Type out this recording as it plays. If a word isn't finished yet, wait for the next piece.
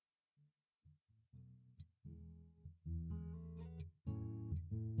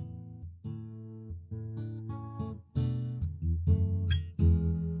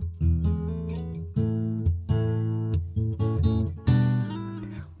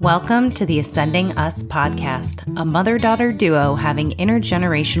Welcome to the Ascending Us podcast, a mother-daughter duo having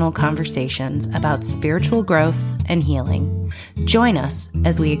intergenerational conversations about spiritual growth and healing. Join us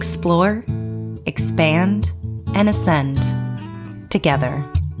as we explore, expand, and ascend together.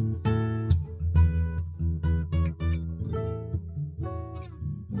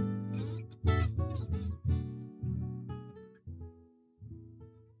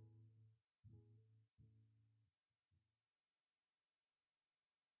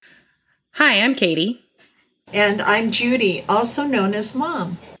 Hi, I'm Katie. And I'm Judy, also known as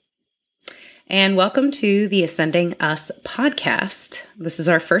Mom. And welcome to the Ascending Us podcast. This is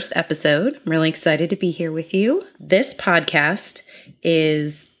our first episode. I'm really excited to be here with you. This podcast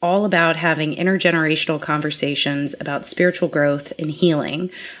is all about having intergenerational conversations about spiritual growth and healing.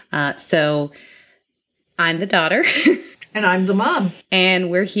 So I'm the daughter. And I'm the mom.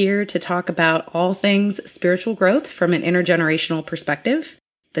 And we're here to talk about all things spiritual growth from an intergenerational perspective.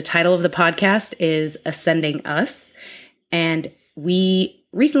 The title of the podcast is Ascending Us, and we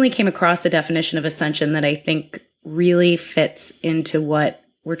recently came across a definition of ascension that I think really fits into what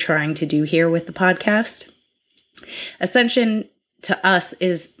we're trying to do here with the podcast. Ascension to us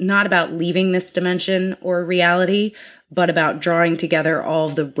is not about leaving this dimension or reality, but about drawing together all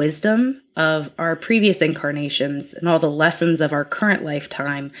of the wisdom of our previous incarnations and all the lessons of our current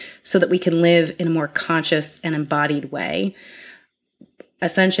lifetime so that we can live in a more conscious and embodied way.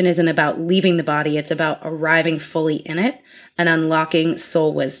 Ascension isn't about leaving the body, it's about arriving fully in it and unlocking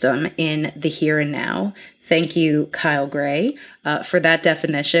soul wisdom in the here and now. Thank you, Kyle Gray, for that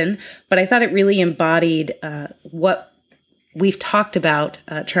definition. But I thought it really embodied what we've talked about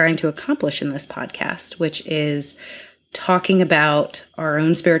trying to accomplish in this podcast, which is talking about our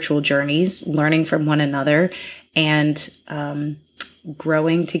own spiritual journeys, learning from one another, and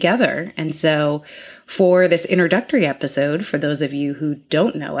growing together. And so for this introductory episode, for those of you who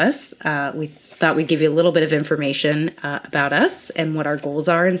don't know us, we thought we'd give you a little bit of information about us and what our goals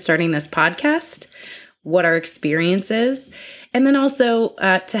are in starting this podcast, what our experience is, and then also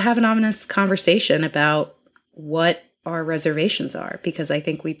to have an honest conversation about what our reservations are, because I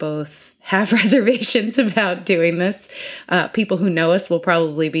think we both have reservations about doing this. People who know us will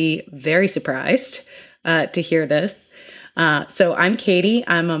probably be very surprised to hear this. So I'm Katie.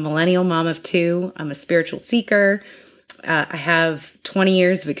 I'm a millennial mom of two. I'm a spiritual seeker. I have 20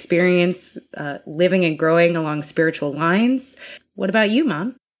 years of experience living and growing along spiritual lines. What about you,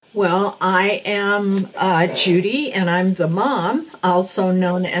 Mom? Well, I am Judy, and I'm the mom, also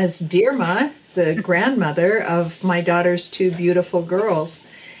known as Dearma, the grandmother of my daughter's two beautiful girls.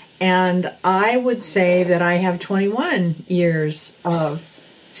 And I would say that I have 21 years of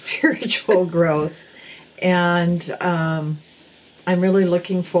spiritual growth. And I'm really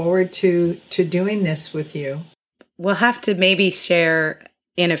looking forward to doing this with you. We'll have to maybe share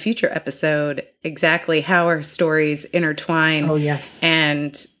in a future episode exactly how our stories intertwine. Oh, yes.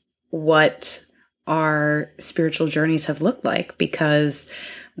 And what our spiritual journeys have looked like, because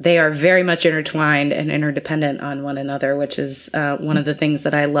they are very much intertwined and interdependent on one another, which is one of the things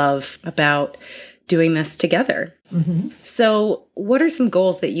that I love about doing this together. Mm-hmm. So what are some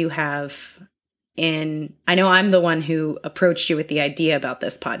goals that you have I know I'm the one who approached you with the idea about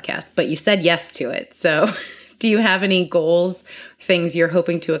this podcast, but you said yes to it. So do you have any goals, things you're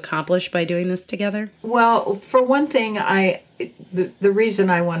hoping to accomplish by doing this together? Well, for one thing, the reason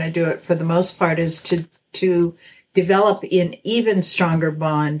I want to do it for the most part is to develop an even stronger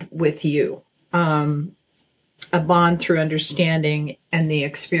bond with you, a bond through understanding and the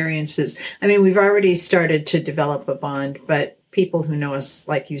experiences. I mean, we've already started to develop a bond, but people who know us,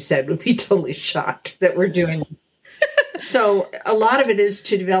 like you said, would be totally shocked that we're doing it. So a lot of it is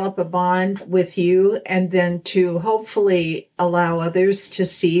to develop a bond with you and then to hopefully allow others to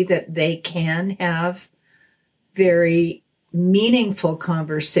see that they can have very meaningful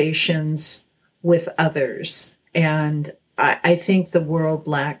conversations with others. And I think the world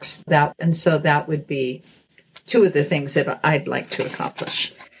lacks that. And so that would be two of the things that I'd like to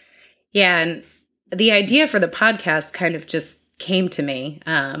accomplish. Yeah, and the idea for the podcast kind of just came to me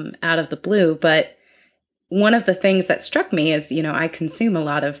out of the blue. But one of the things that struck me is, I consume a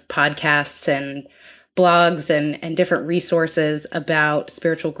lot of podcasts and blogs and different resources about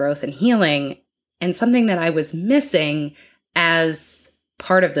spiritual growth and healing. And something that I was missing as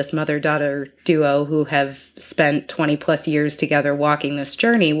part of this mother-daughter duo who have spent 20 plus years together walking this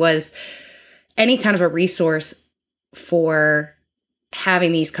journey was any kind of a resource for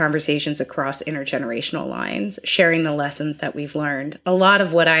having these conversations across intergenerational lines, sharing the lessons that we've learned. A lot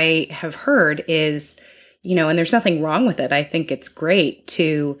of what I have heard is, and there's nothing wrong with it. I think it's great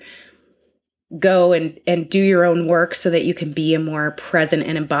to go and do your own work so that you can be a more present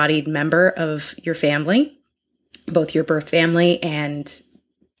and embodied member of your family, both your birth family and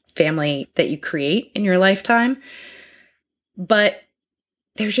family that you create in your lifetime. But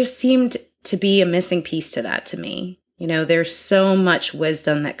there just seemed to be a missing piece to that to me. There's so much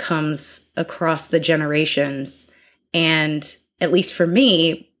wisdom that comes across the generations. And at least for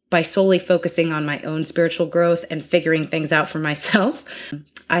me, by solely focusing on my own spiritual growth and figuring things out for myself,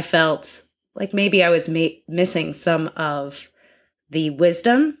 I felt like maybe I was missing some of the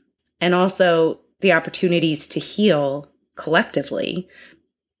wisdom and also the opportunities to heal collectively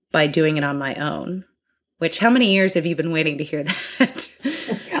by doing it on my own. Which, how many years have you been waiting to hear that?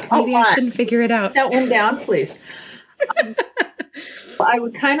 Maybe I shouldn't figure it out. That one down, please. I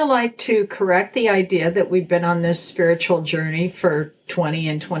would kind of like to correct the idea that we've been on this spiritual journey for 20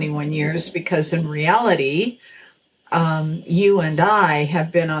 and 21 years, because in reality, you and I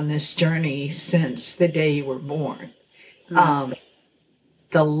have been on this journey since the day you were born.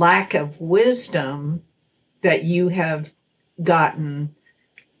 The lack of wisdom that you have gotten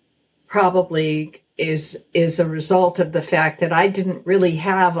probably is a result of the fact that I didn't really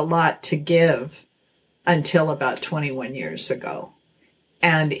have a lot to give until about 21 years ago.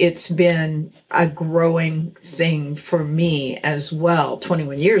 And it's been a growing thing for me as well.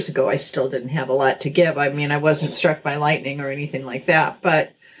 21 years ago, I still didn't have a lot to give. I mean, I wasn't struck by lightning or anything like that.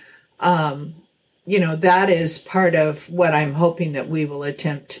 But, that is part of what I'm hoping that we will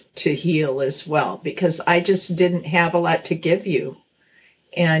attempt to heal as well, because I just didn't have a lot to give you.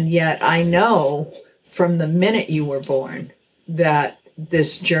 And yet I know from the minute you were born that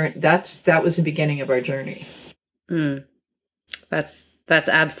this journey, that was the beginning of our journey. That's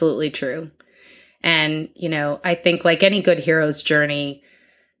absolutely true. And, I think like any good hero's journey,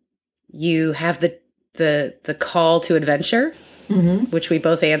 you have the call to adventure, which we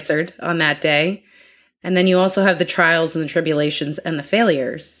both answered on that day. And then you also have the trials and the tribulations and the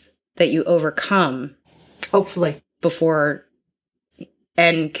failures that you overcome. Hopefully. Before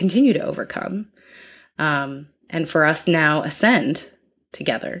and continue to overcome. And for us now ascend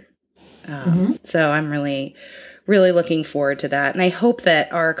together. So I'm really, really looking forward to that. And I hope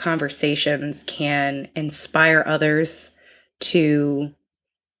that our conversations can inspire others to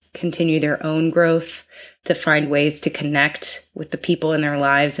continue their own growth, to find ways to connect with the people in their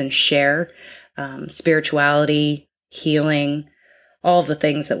lives and share spirituality, healing, all of the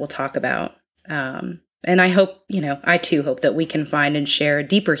things that we'll talk about. And I hope, I too hope that we can find and share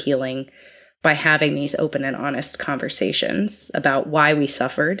deeper healing by having these open and honest conversations about why we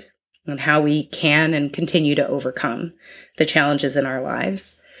suffered and how we can and continue to overcome the challenges in our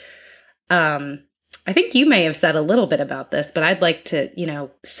lives. I think you may have said a little bit about this, but I'd like to,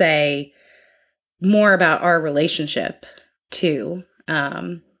 say more about our relationship too.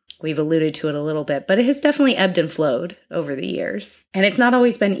 We've alluded to it a little bit, but it has definitely ebbed and flowed over the years. And it's not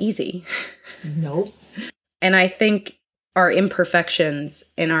always been easy. Nope. And I think our imperfections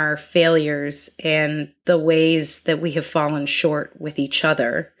and our failures and the ways that we have fallen short with each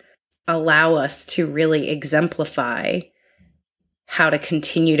other allow us to really exemplify how to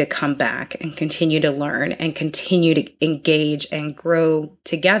continue to come back and continue to learn and continue to engage and grow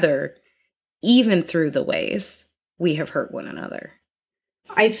together, even through the ways we have hurt one another.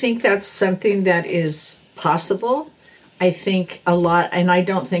 I think that's something that is possible. I think a lot, and I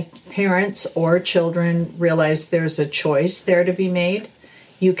don't think parents or children realize there's a choice there to be made.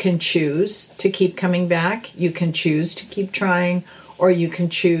 You can choose to keep coming back. You can choose to keep trying, or you can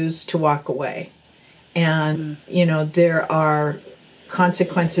choose to walk away. And, there are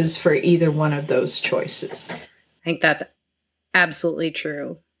consequences for either one of those choices. I think that's absolutely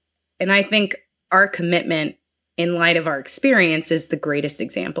true. And I think our commitment in light of our experience is the greatest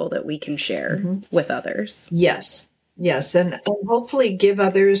example that we can share with others. Yes. And hopefully give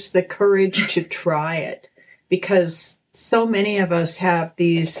others the courage to try it, because so many of us have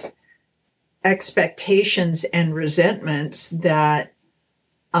these expectations and resentments that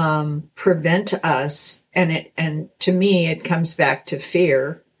prevent us, and to me it comes back to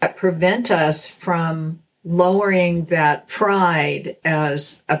fear, that prevent us from lowering that pride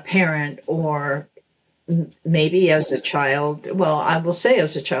as a parent, or maybe as a child. Well, I will say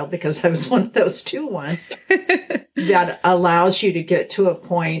as a child, because I was one of those two once. That allows you to get to a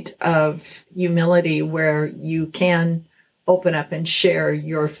point of humility where you can open up and share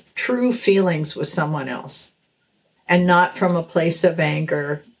your true feelings with someone else, and not from a place of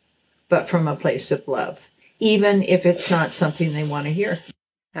anger, but from a place of love, even if it's not something they want to hear.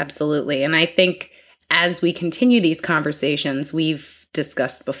 Absolutely. And I think as we continue these conversations we've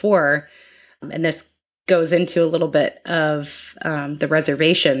discussed before, and this goes into a little bit of the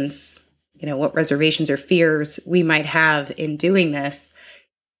reservations what reservations or fears we might have in doing this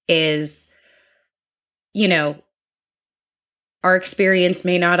is, our experience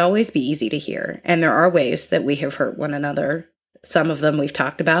may not always be easy to hear. And there are ways that we have hurt one another. Some of them we've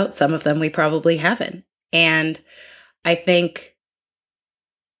talked about, some of them we probably haven't. And I think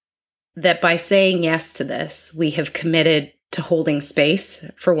that by saying yes to this, we have committed to holding space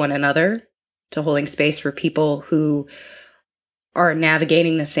for one another, to holding space for people who are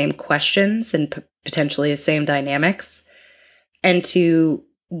navigating the same questions and potentially the same dynamics, and to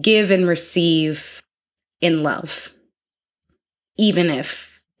give and receive in love, even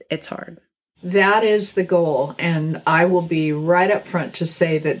if it's hard. That is the goal. And I will be right up front to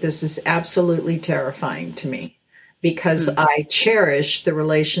say that this is absolutely terrifying to me, because I cherish the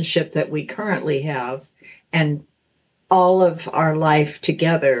relationship that we currently have, and all of our life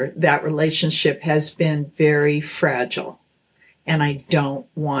together, that relationship has been very fragile. And I don't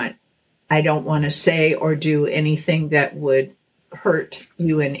want to say or do anything that would hurt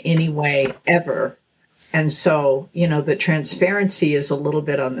you in any way ever. And so, the transparency is a little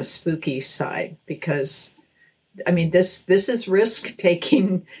bit on the spooky side, because, this is risk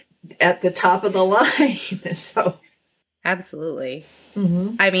taking at the top of the line. So, absolutely.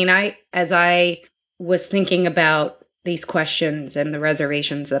 Mm-hmm. As I was thinking about these questions and the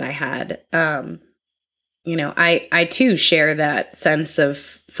reservations that I had, I too share that sense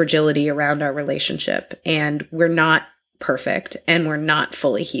of fragility around our relationship, and we're not perfect and we're not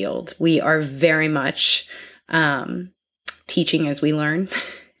fully healed. We are very much teaching as we learn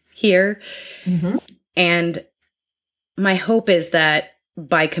here. Mm-hmm. And my hope is that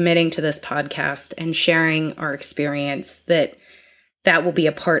by committing to this podcast and sharing our experience, that will be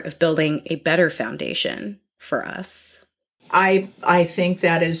a part of building a better foundation for us. I think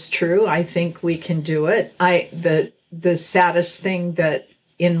that is true. I think we can do it. The saddest thing that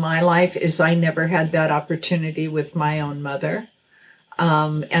in my life is I never had that opportunity with my own mother.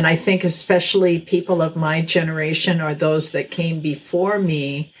 And I think especially people of my generation, or those that came before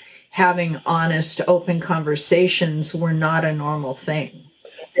me, having honest, open conversations were not a normal thing.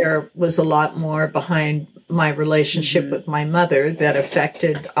 There was a lot more behind my relationship with my mother that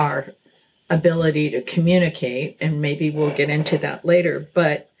affected our ability to communicate, and maybe we'll get into that later.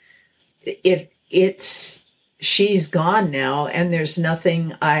 But she's gone now, and there's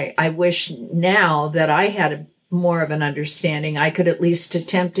nothing. I wish now that I had more of an understanding. I could at least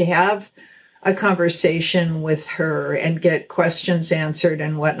attempt to have a conversation with her and get questions answered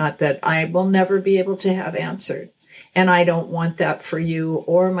and whatnot that I will never be able to have answered. And I don't want that for you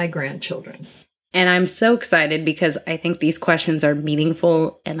or my grandchildren. And I'm so excited because I think these questions are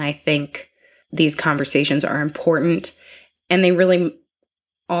meaningful, and I think these conversations are important, and they really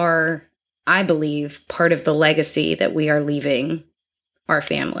are, I believe, part of the legacy that we are leaving our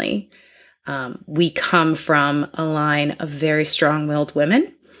family. We come from a line of very strong-willed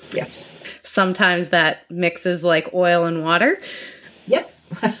women. Yes. Sometimes that mixes like oil and water. Yep.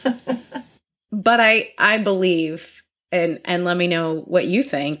 But I believe, and let me know what you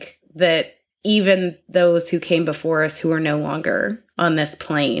think, that even those who came before us who are no longer on this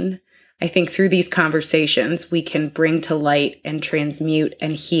plane, I think through these conversations, we can bring to light and transmute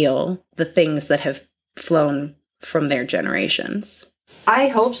and heal the things that have flown from their generations. I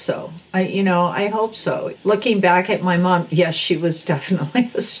hope so. I hope so. Looking back at my mom, yes, she was definitely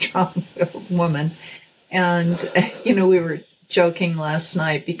a strong woman. And, we were joking last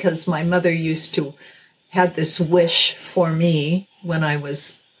night because my mother used to had this wish for me when I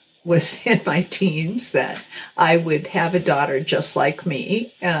was in my teens that I would have a daughter just like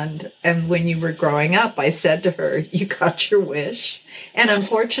me. And when you were growing up, I said to her, you got your wish. And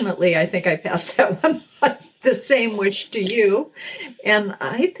unfortunately, I think I passed that one, the same wish to you. And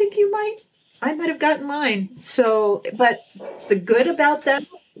I think I might have gotten mine. So, but the good about that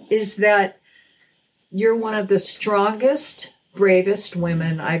is that you're one of the strongest, bravest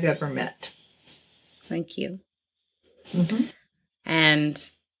women I've ever met. Thank you. Mm-hmm. And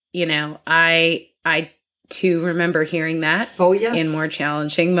I too remember hearing that in more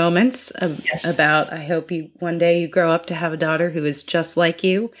challenging moments about, I hope one day you grow up to have a daughter who is just like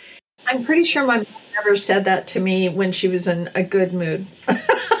you. I'm pretty sure my mom never said that to me when she was in a good mood.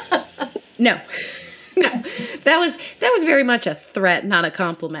 No, that was very much a threat, not a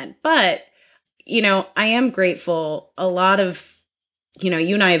compliment. But, I am grateful. A lot of, you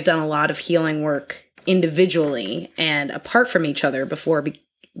and I have done a lot of healing work individually and apart from each other before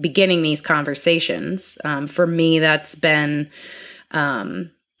beginning these conversations. For me, that's been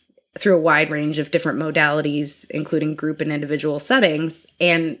through a wide range of different modalities, including group and individual settings.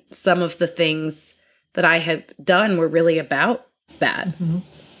 And some of the things that I have done were really about that. Mm-hmm.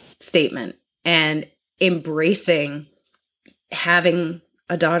 statement and embracing having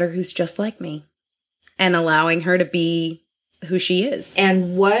a daughter who's just like me and allowing her to be who she is.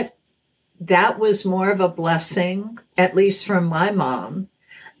 And that was more of a blessing, at least from my mom,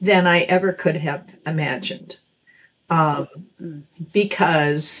 than I ever could have imagined.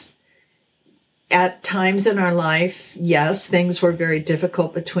 Because at times in our life, yes, things were very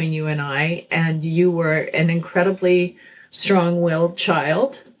difficult between you and I, and you were an incredibly strong-willed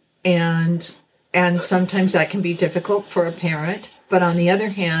child, and sometimes that can be difficult for a parent. But on the other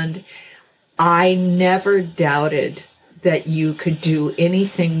hand, I never doubted that you could do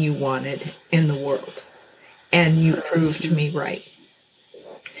anything you wanted in the world, and you proved me right.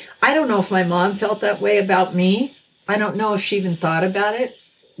 I don't know if my mom felt that way about me. I don't know if she even thought about it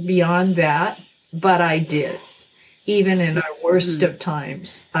beyond that, but I did. Even in our worst of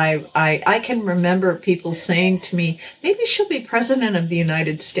times, I can remember people saying to me, maybe she'll be president of the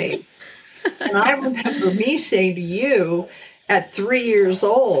United States. And I remember me saying to you at 3 years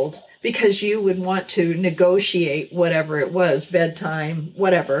old, because you would want to negotiate whatever it was, bedtime,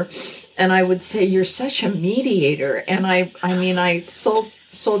 whatever. And I would say, you're such a mediator. And I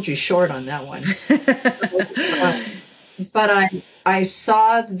sold you short on that one. But I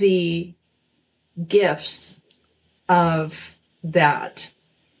saw the gifts of that.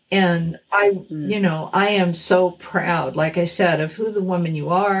 And I am so proud, like I said, of who the woman you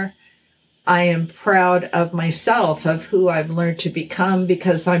are. I am proud of myself, of who I've learned to become,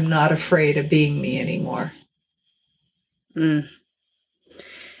 because I'm not afraid of being me anymore. And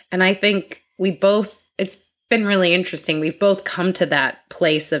I think it's been really interesting. We've both come to that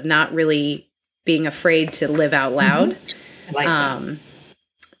place of not really being afraid to live out loud. I like that.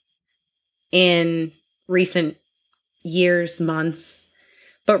 In recent years, months,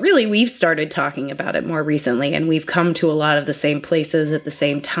 but really we've started talking about it more recently, and we've come to a lot of the same places at the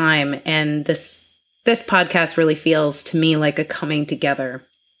same time. And this podcast really feels to me like a coming together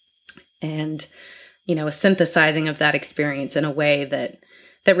and, a synthesizing of that experience in a way that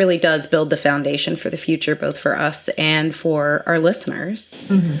really does build the foundation for the future, both for us and for our listeners.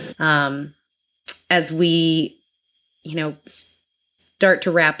 As we, start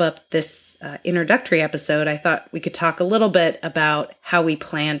to wrap up this introductory episode, I thought we could talk a little bit about how we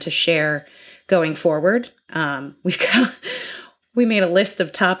plan to share going forward. We made a list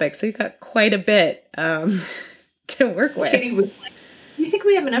of topics, so we've got quite a bit to work with. Katie was like, "You think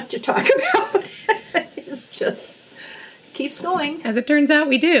we have enough to talk about?" It's just keeps going. As it turns out,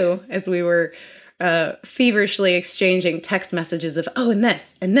 we do. As we were feverishly exchanging text messages of, and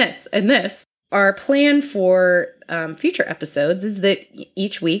this, and this, and this. Our plan for future episodes is that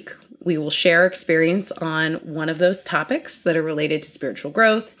each week we will share experience on one of those topics that are related to spiritual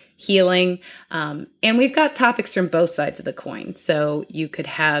growth, healing, and we've got topics from both sides of the coin. So you could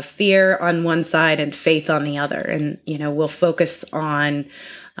have fear on one side and faith on the other, and we'll focus on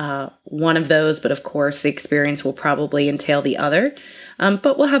one of those, but of course the experience will probably entail the other.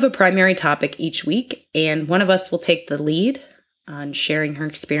 But we'll have a primary topic each week, and one of us will take the lead on sharing her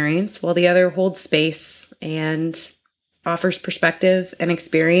experience, while the other holds space and offers perspective and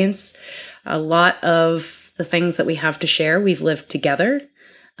experience. A lot of the things that we have to share, we've lived together.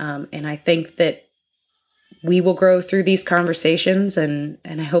 And I think that we will grow through these conversations, and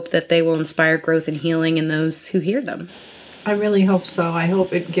I hope that they will inspire growth and healing in those who hear them. I really hope so. I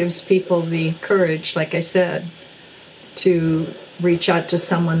hope it gives people the courage, like I said, to reach out to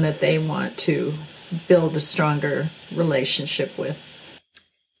someone that they want to build a stronger relationship with.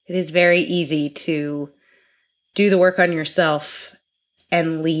 It is very easy to do the work on yourself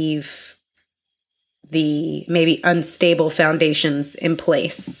and leave the maybe unstable foundations in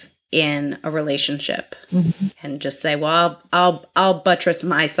place in a relationship, and just say, well, I'll buttress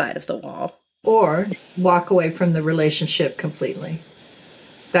my side of the wall. Or walk away from the relationship completely.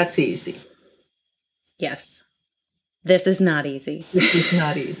 That's easy. Yes. This is not easy. This is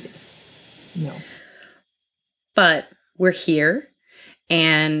not easy. No. But we're here,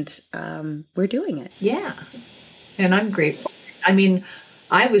 and we're doing it. Yeah. And I'm grateful. I mean,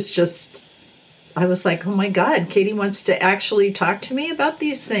 I was like, oh my God, Katie wants to actually talk to me about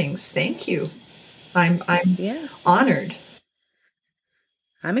these things. Thank you. I'm honored.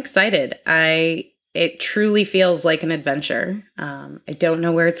 I'm excited. It truly feels like an adventure. I don't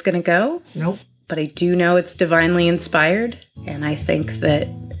know where it's going to go. Nope. But I do know it's divinely inspired, and I think that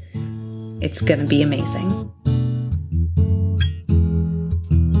it's going to be amazing.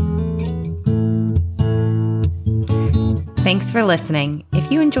 Thanks for listening.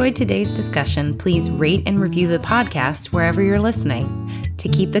 If you enjoyed today's discussion, please rate and review the podcast wherever you're listening. To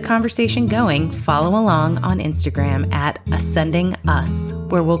keep the conversation going, follow along on Instagram at AscendingUs.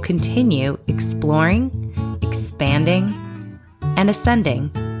 where we'll continue exploring, expanding, and ascending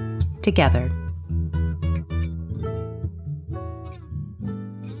together.